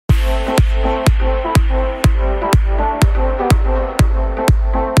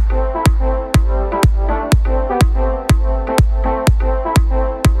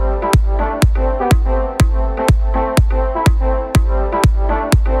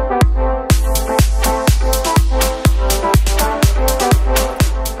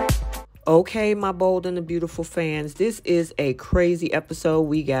Okay, my bold and the beautiful fans, this is a crazy episode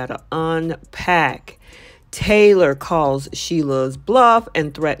we gotta unpack. Taylor calls Sheila's bluff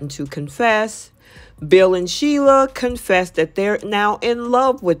and threatened to confess. Bill and Sheila confess that they're now in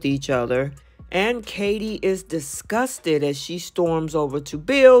love with each other. And Katie is disgusted as she storms over to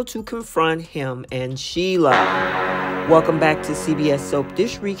Bill to confront him and Sheila. Welcome back to CBS Soap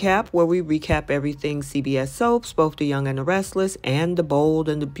Dish Recap, where we recap everything CBS Soaps, both the young and the restless, and the bold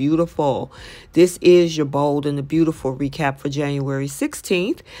and the beautiful. This is your bold and the beautiful recap for January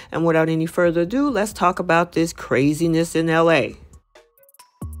 16th. And without any further ado, let's talk about this craziness in LA.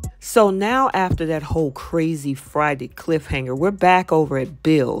 So now after that whole crazy Friday cliffhanger, we're back over at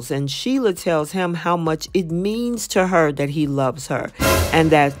Bill's, and Sheila tells him how much it means to her that he loves her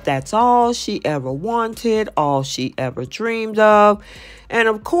and that that's all she ever wanted, all she ever dreamed of. And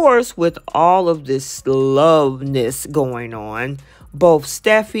of course, with all of this loveness going on, both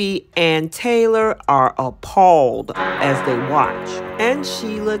Steffi and Taylor are appalled as they watch. And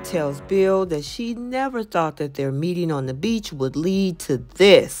Sheila tells Bill that she never thought that their meeting on the beach would lead to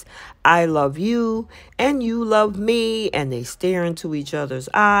this. I love you and you love me. And they stare into each other's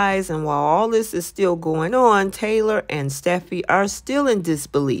eyes. And while all this is still going on, Taylor and Steffi are still in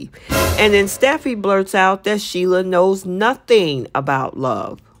disbelief. And then Steffi blurts out that Sheila knows nothing about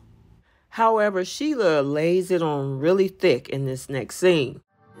love. However, Sheila lays it on really thick in this next scene.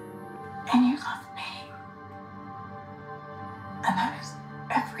 And you love me. And that is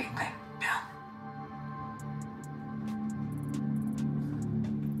everything, Bill.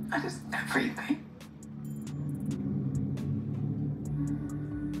 That is everything.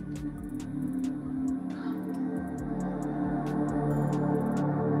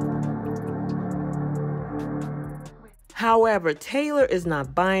 However, Taylor is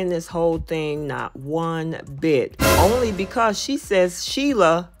not buying this whole thing, not one bit. Only because she says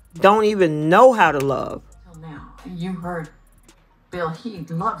Sheila don't even know how to love. Till now, you heard Bill, he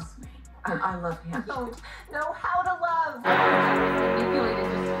loves me, and I love him. Don't know how to love.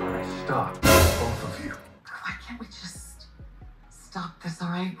 Stop, both of you. Why can't we just stop this, all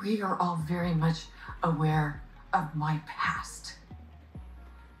right? We are all very much aware of my past.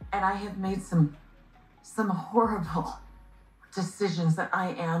 And I have made some horrible decisions that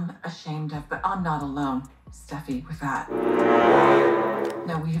I am ashamed of, but I'm not alone, Steffi, with that.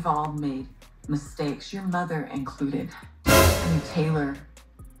 No, we have all made mistakes, your mother included. And Taylor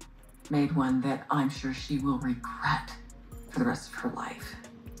made one that I'm sure she will regret for the rest of her life.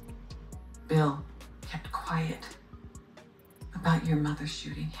 Bill kept quiet about your mother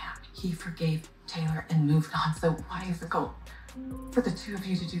shooting him. He forgave Taylor and moved on, so why is it gold for the two of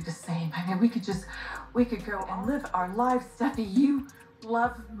you to do the same? I mean, we could go and live our lives, Steffi. You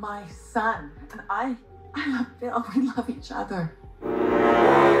love my son, and I love Bill. We love each other.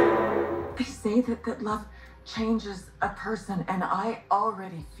 They say that love changes a person, and I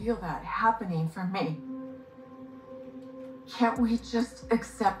already feel that happening for me. Can't we just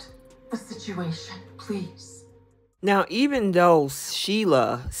accept the situation, please? Now, even though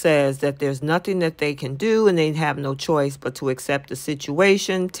Sheila says that there's nothing that they can do and they have no choice but to accept the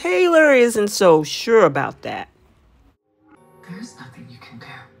situation, Taylor isn't so sure about that. There's nothing you can do.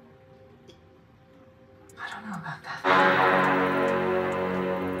 I don't know about that.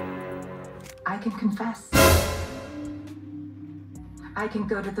 I can confess. I can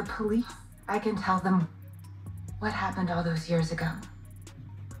go to the police. I can tell them what happened all those years ago.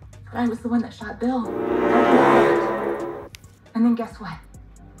 But I was the one that shot Bill. And then guess what?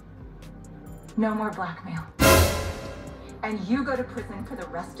 No more blackmail. And you go to prison for the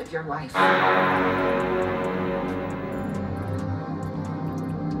rest of your life.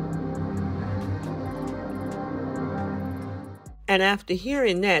 And after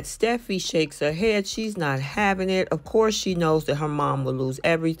hearing that, Steffi shakes her head. She's not having it. Of course, she knows that her mom will lose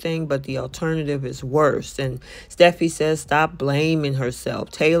everything, but the alternative is worse. And Steffi says stop blaming herself.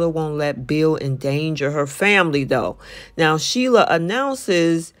 Taylor won't let Bill endanger her family, though. Now, Sheila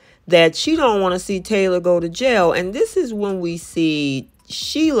announces that she don't want to see Taylor go to jail. And this is when we see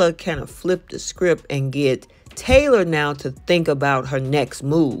Sheila kind of flip the script and get Taylor now to think about her next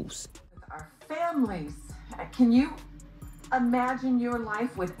moves. With our families, can you imagine your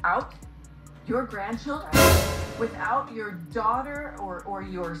life without your grandchildren, without your daughter or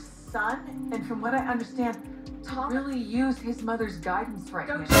your son? And from what I understand, Tom really used his mother's guidance right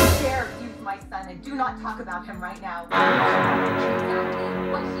now. Don't you dare use my son, and do not talk about him right now. Exactly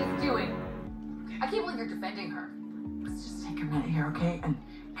what she's doing. I can't believe you're defending her. Let's just take a minute here, okay? And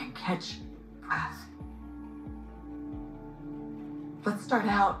catch breath. Let's start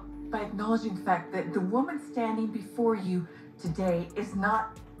out by acknowledging the fact that the woman standing before you today is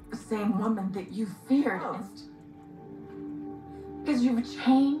not the same woman that you feared. Oh. Because you've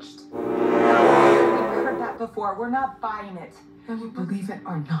changed. We've heard that before. We're not buying it. Whether you believe it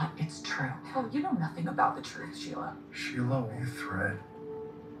or not, it's true. Oh, you know nothing about the truth, Sheila. Sheila, will you threat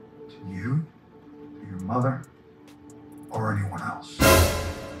to you, to your mother, or anyone else?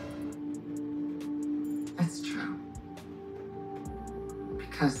 It's true.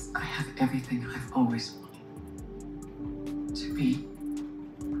 Because I have everything I've always wanted. To be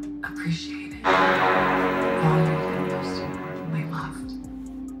appreciated, valued, and most importantly, loved.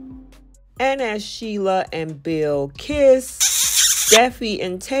 And as Sheila and Bill kiss, Steffi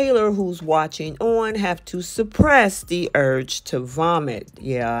and Taylor, who's watching on, have to suppress the urge to vomit.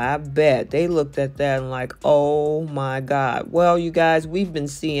 Yeah, I bet. They looked at that and like, oh my God. Well, you guys, we've been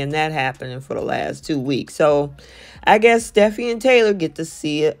seeing that happening for the last 2 weeks. So I guess Steffi and Taylor get to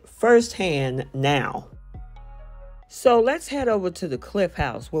see it firsthand now. So let's head over to the Cliff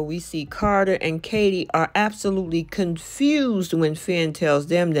House where we see Carter and Katie are absolutely confused when Finn tells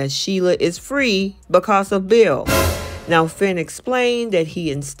them that Sheila is free because of Bill. Now, Finn explained that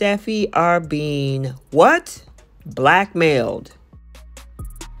he and Steffi are being, what? Blackmailed.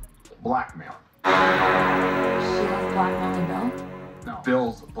 Blackmail. Sheila's blackmailing Bill? No,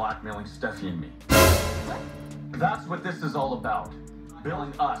 Bill's blackmailing Steffi and me. That's what this is all about.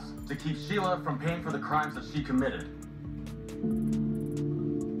 Billing us to keep Sheila from paying for the crimes that she committed.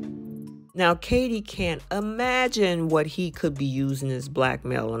 Now, Katie can't imagine what he could be using as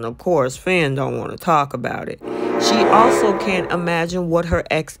blackmail. And of course, Finn don't want to talk about it. She also can't imagine what her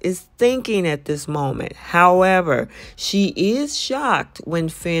ex is thinking at this moment. However, she is shocked when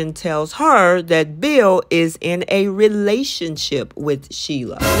Finn tells her that Bill is in a relationship with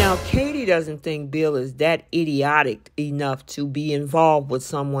Sheila. Now, Katie doesn't think Bill is that idiotic enough to be involved with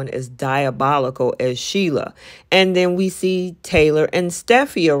someone as diabolical as Sheila. And then we see Taylor and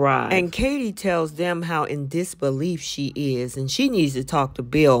Steffi arrive. And Katie tells them how in disbelief she is, and she needs to talk to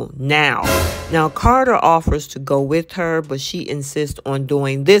Bill now. Now, Carter offers to go with her, but she insists on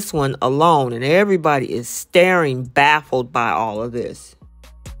doing this one alone, and everybody is staring, baffled by all of this.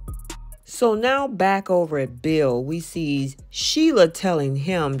 So now back over at Bill, we see Sheila telling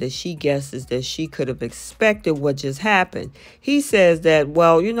him that she guesses that she could have expected what just happened. He says that,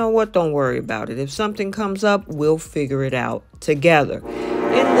 well, you know what, don't worry about it. If something comes up, we'll figure it out together.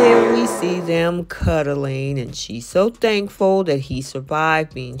 And then we see them cuddling, and she's so thankful that he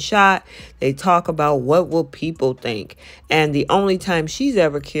survived being shot. They talk about what will people think. And the only time she's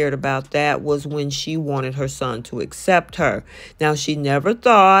ever cared about that was when she wanted her son to accept her. Now, she never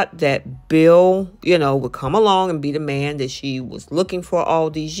thought that Bill, would come along and be the man that she was looking for all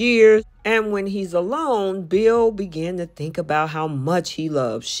these years. And when he's alone, Bill began to think about how much he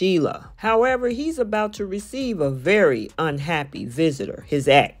loves Sheila. However, he's about to receive a very unhappy visitor, his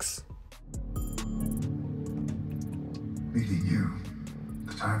ex. Meeting you,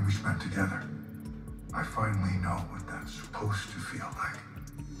 the time we spent together, I finally know what that's supposed to feel like.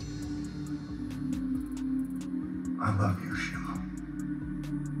 I love you, Sheila.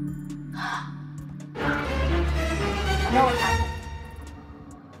 I know what happened.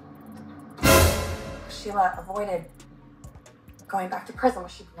 Sheila avoided going back to prison where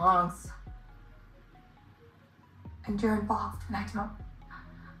she belongs. And you're involved, and I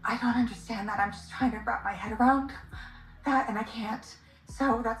don't understand that. I'm just trying to wrap my head around that, and I can't.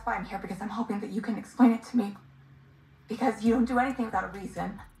 So that's why I'm here, because I'm hoping that you can explain it to me. Because you don't do anything without a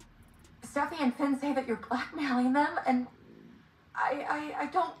reason. Steffi and Finn say that you're blackmailing them, and I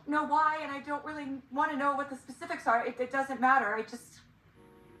don't know why, and I don't really want to know what the specifics are. It doesn't matter.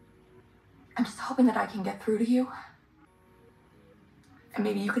 I'm just hoping that I can get through to you. And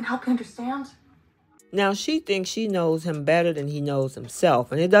maybe you can help me understand. Now, she thinks she knows him better than he knows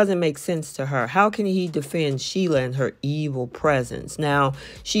himself, and it doesn't make sense to her. How can he defend Sheila and her evil presence? Now,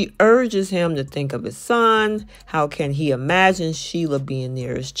 she urges him to think of his son. How can he imagine Sheila being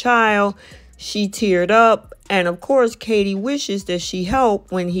near his child? She teared up, and of course, Katie wishes that she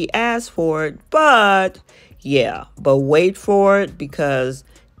help when he asks for it. But wait for it, because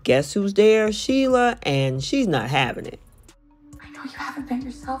guess who's there? Sheila, and she's not having it. I know you haven't been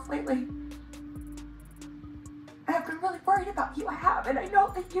yourself lately. And I've been really worried about you. I have, and I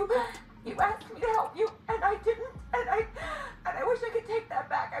know that you asked me to help you, and I didn't, and I wish I could take that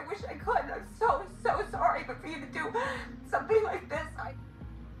back. I wish I could. I'm so sorry, but for you to do something like this,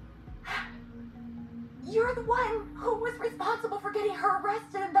 you're the one who was responsible for getting her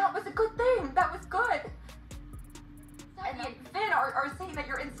arrested, and that was a good thing. That was good. And Finn are saying that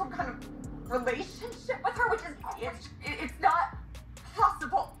you're in some kind of relationship with her, which is it's not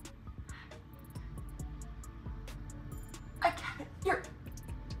possible. I get it.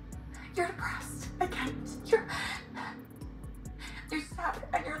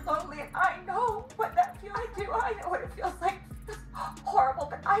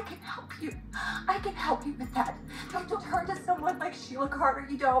 you. I can help you with that. But don't turn to someone like Sheila Carter.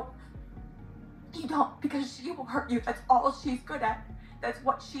 You don't. You don't, because she will hurt you. That's all she's good at. That's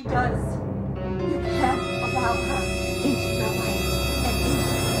what she does. You can't allow her into your life and into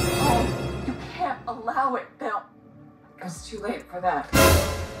your home. You can't allow it, Bill. It's too late for that.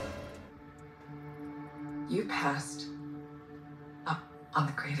 You passed up on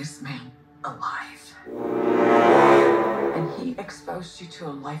the greatest man alive. And he exposed you to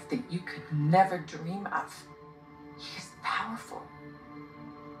a life that you could never dream of. He's powerful.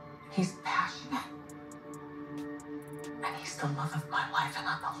 He's passionate. And he's the love of my life, and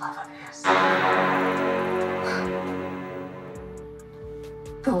I'm the love of his.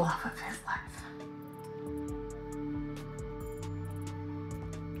 The love of his life.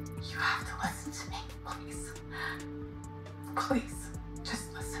 You have to listen to me, please. Please,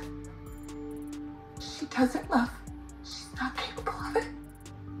 just listen. She doesn't love. She's not capable of it.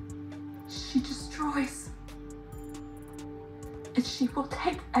 She destroys. And she will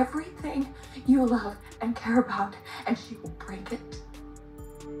take everything you love and care about, and she will break it.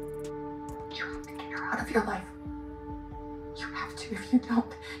 You have to get her out of your life. You have to. If you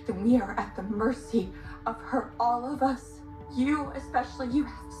don't, then we are at the mercy of her, all of us. You especially, you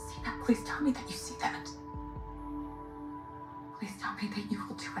have to see that. Please tell me that you see that. Please tell me that you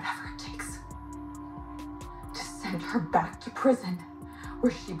will do whatever it takes to send her back to prison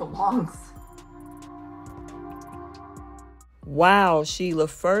where she belongs. Wow, Sheila.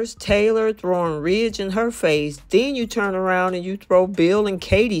 First Taylor throwing Ridge in her face. Then you turn around and you throw Bill and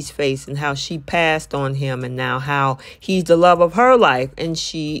Katie's face and how she passed on him and now how he's the love of her life and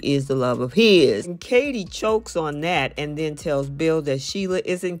she is the love of his. And Katie chokes on that and then tells Bill that Sheila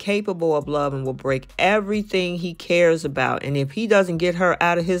is incapable of love and will break everything he cares about. And if he doesn't get her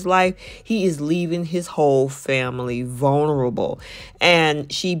out of his life, he is leaving his whole family vulnerable.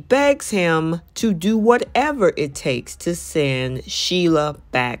 And she begs him to do whatever it takes to send Sheila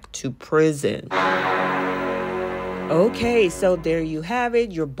back to prison. Okay, so there you have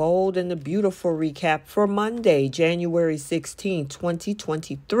it, your bold and the beautiful recap for Monday, January 16,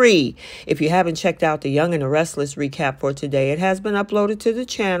 2023. If you haven't checked out the Young and the Restless recap for today, it has been uploaded to the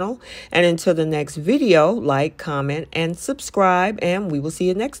channel. And until the next video, like, comment, and subscribe, and we will see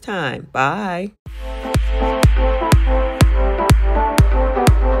you next time. Bye.